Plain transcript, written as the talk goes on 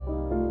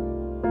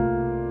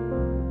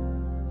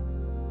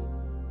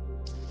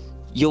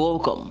You're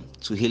welcome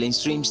to Healing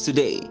Streams.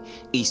 Today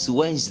is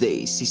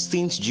Wednesday,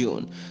 16th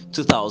June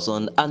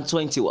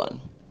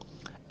 2021.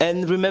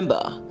 And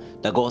remember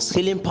that God's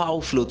healing power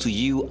will flow to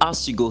you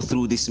as you go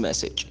through this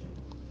message.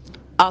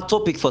 Our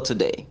topic for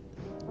today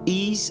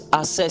is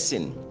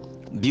assessing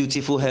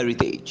beautiful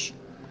heritage.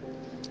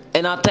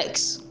 And our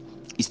text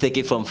is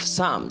taken from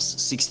Psalms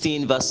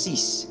 16 verse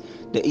 6,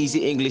 the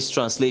Easy English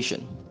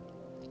translation.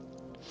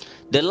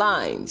 The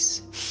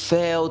lines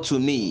fell to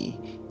me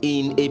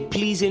in a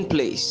pleasing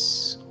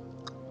place,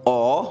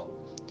 or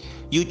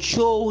you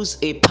chose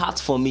a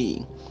path for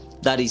me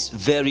that is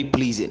very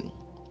pleasing.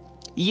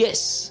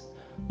 Yes,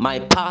 my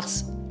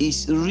path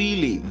is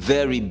really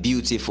very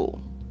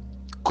beautiful.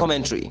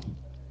 Commentary.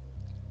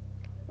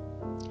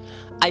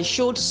 I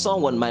showed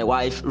someone my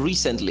wife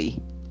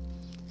recently,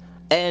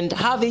 and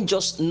having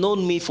just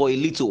known me for a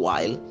little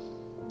while,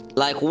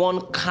 like one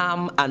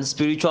calm and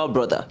spiritual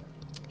brother,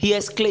 he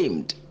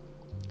exclaimed,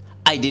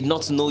 "I did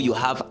not know you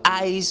have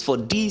eyes for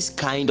this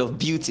kind of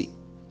beauty."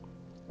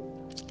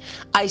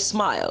 I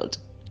smiled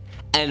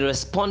and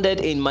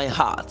responded in my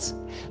heart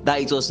that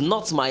it was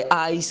not my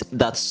eyes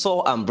that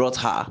saw and brought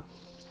her,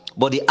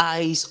 but the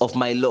eyes of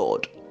my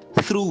Lord,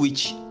 through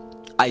which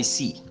I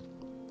see.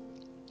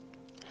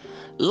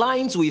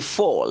 Lines will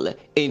fall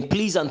in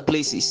pleasant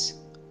places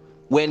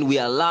when we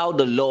allow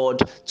the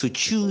Lord to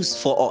choose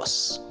for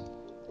us.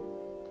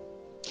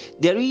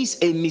 There is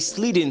a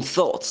misleading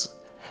thought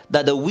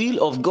that the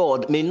will of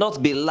God may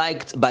not be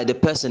liked by the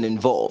person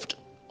involved.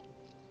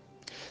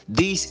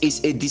 This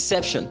is a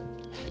deception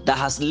that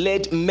has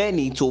led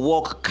many to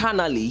walk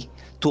carnally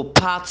to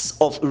paths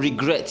of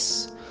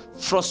regrets,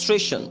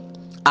 frustration,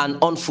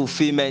 and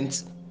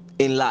unfulfillment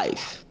in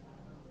life.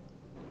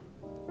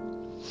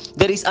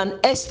 There is an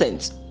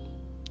extent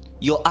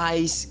your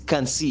eyes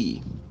can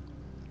see.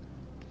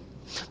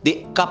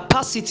 The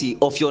capacity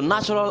of your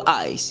natural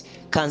eyes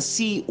can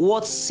see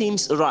what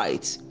seems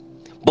right,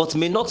 but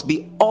may not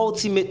be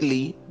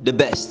ultimately the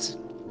best.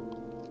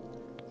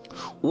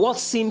 What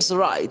seems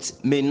right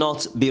may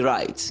not be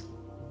right.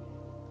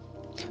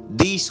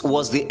 This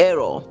was the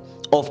error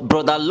of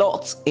Brother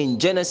Lot in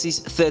Genesis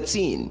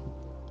 13.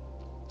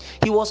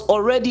 He was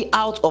already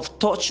out of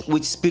touch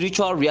with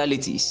spiritual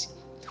realities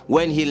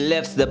when he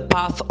left the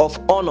path of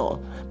honor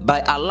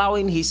by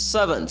allowing his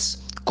servants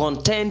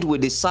contend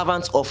with the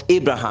servants of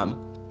Abraham,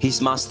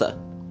 his master.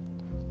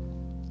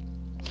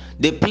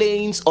 The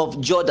plains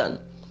of Jordan,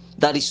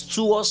 that is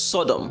towards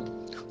Sodom,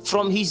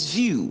 from his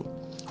view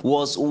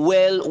was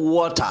well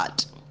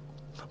watered,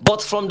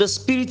 but from the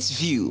Spirit's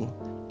view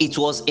it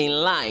was in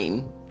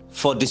line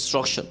for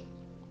destruction.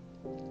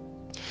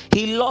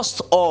 He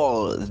lost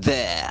all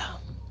there.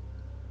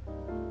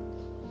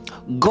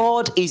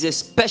 God is a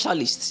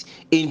specialist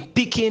in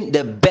picking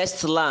the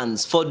best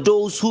lands for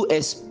those who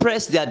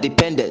express their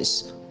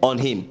dependence on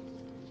Him.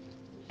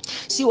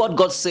 See what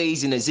God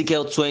says in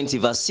Ezekiel 20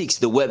 verse 6,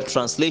 the web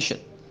translation.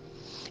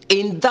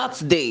 In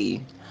that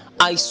day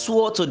I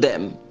swore to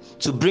them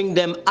to bring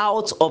them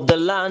out of the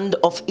land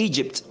of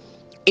Egypt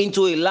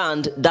into a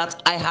land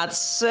that I had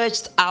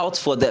searched out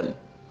for them,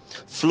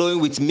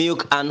 flowing with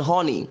milk and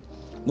honey,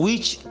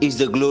 which is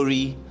the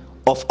glory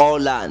of all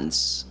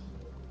lands.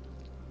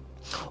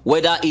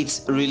 Whether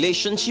it's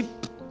relationship,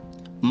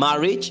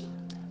 marriage,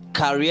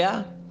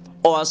 career,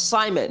 or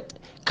assignment,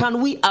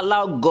 can we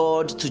allow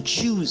God to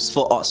choose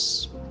for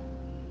us?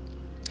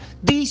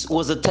 This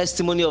was the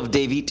testimony of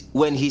David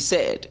when he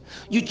said,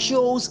 "You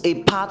chose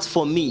a path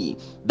for me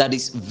that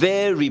is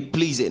very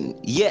pleasing.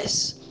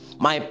 Yes,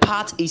 my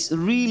path is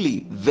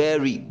really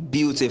very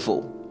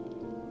beautiful."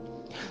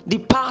 The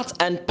path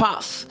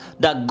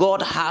that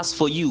God has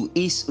for you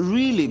is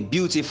really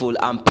beautiful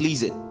and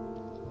pleasing.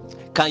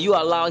 Can you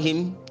allow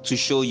Him to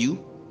show you?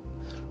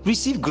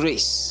 Receive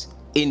grace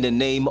in the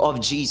name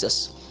of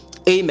Jesus.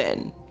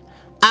 Amen.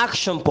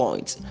 Action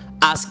point: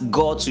 ask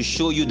God to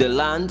show you the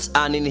lands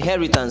and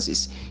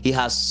inheritances He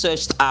has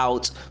searched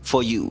out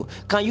for you.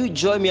 Can you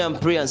join me and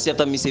pray and say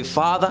after me? Say,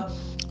 "Father,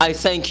 I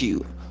thank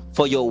you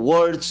for your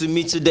word to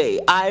me today.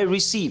 I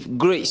receive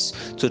grace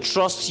to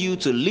trust you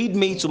to lead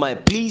me to my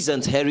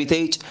pleasant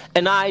heritage,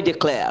 and I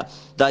declare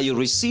that you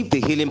receive the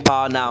healing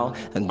power now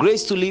and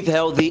grace to live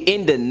healthy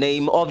in the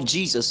name of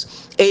Jesus.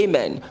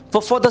 Amen."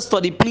 For further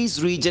study,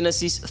 please read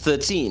Genesis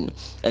 13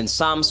 and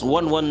Psalms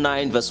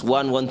 119 verse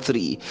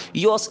 113.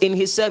 Yours in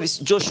His service,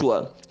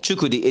 Joshua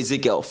Chukudi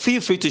Ezekiel. Feel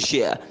free to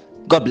share.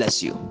 God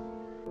bless you.